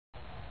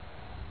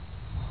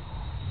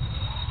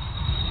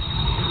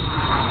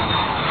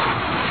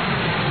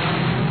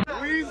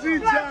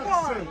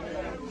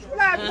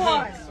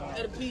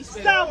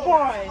Star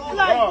boy,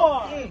 black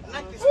boy.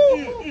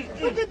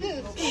 Look at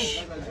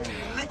this.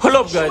 Hold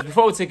up, guys.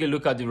 Before we take a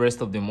look at the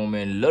rest of the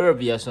moment, a lot of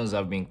reactions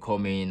have been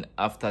coming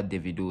after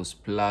Davido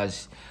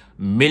splashed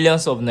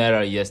millions of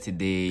naira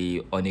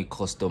yesterday on a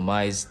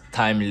customized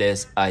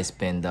timeless ice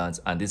pendant,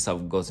 and this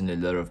have gotten a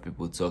lot of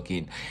people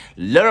talking.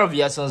 A lot of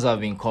reactions have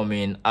been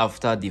coming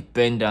after the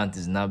pendant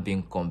is now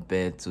being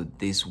compared to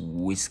this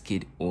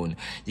wizkid own.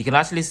 You can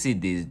actually see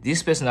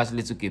this person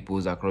actually took a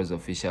post across the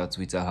official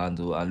Twitter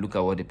handle, and look at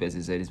what the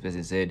person said. This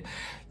person said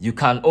you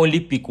can only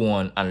pick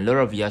one, and a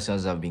lot of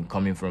reactions have been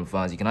coming from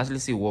fans. You can actually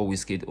see what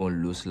wizkid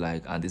own looks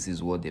like, and this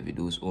is what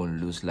Davido's own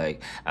looks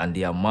like, and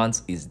the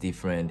amount is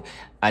different.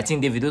 I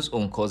think Davido's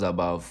own costs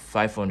about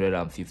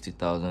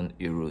 550,000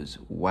 euros.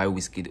 Why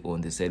wizkid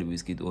own? They said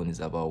wizkid own is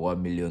about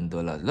 $1 million.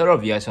 A lot of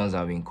reactions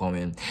have been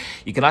coming.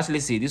 You can actually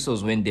see this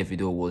was when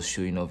Davido was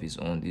showing off his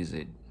own. This is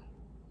it.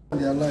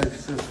 Their life,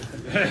 so.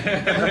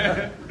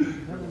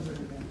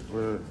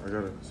 Well, I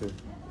got it. So,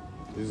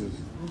 this is.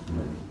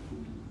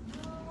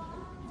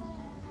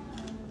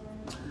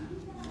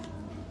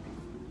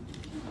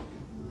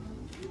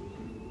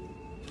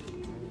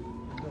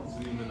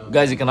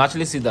 Guys, you can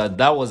actually see that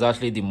was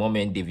actually the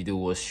moment Davido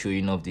was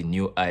showing off the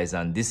new eyes,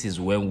 and this is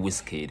when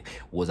wizkid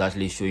was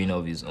actually showing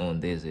off his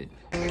own. There's it.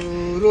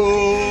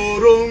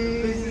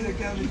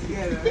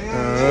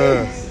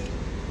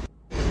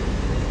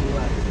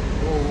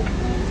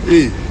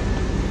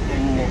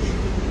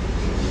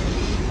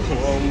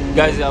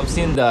 Guys, you have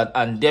seen that,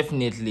 and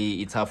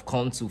definitely it have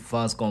come to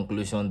fans'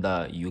 conclusion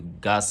that you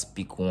guys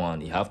pick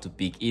one. You have to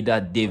pick either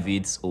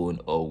David's own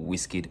or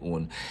wizkid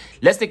own.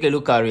 Let's take a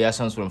look at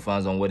reactions from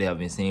fans on what they have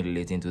been saying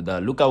relating to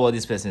that. Look at what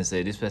this person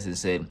said. This person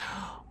said,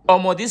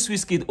 this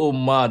wizkid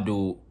own mad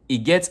though.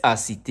 It gets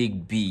as it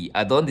take be.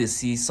 I don't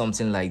see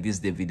something like this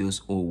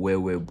Davido's own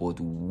where but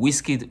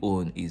wizkid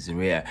own is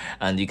rare.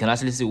 And you can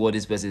actually see what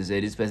this person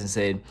said. This person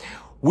said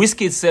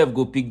wizkid self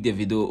go pick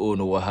Davido own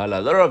wahala.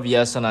 A lot of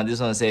reaction, and this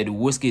one said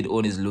wizkid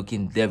own is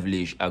looking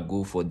devilish. I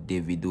go for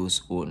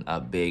Davido's own, I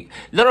beg.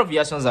 A lot of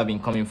reactions have been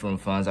coming from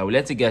fans. I will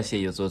let you guys share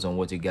your thoughts on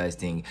what you guys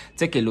think.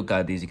 Take a look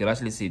at this. You can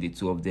actually see the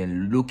two of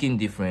them looking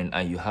different,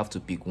 and you have to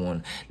pick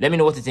one. Let me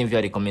know what you think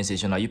via the comment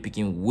section. Are you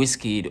picking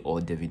wizkid or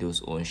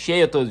Davido's own? Share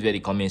your thoughts via the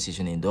comment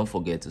section, and don't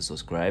forget to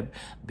subscribe.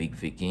 Big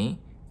Vicky,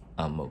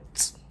 I'm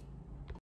out.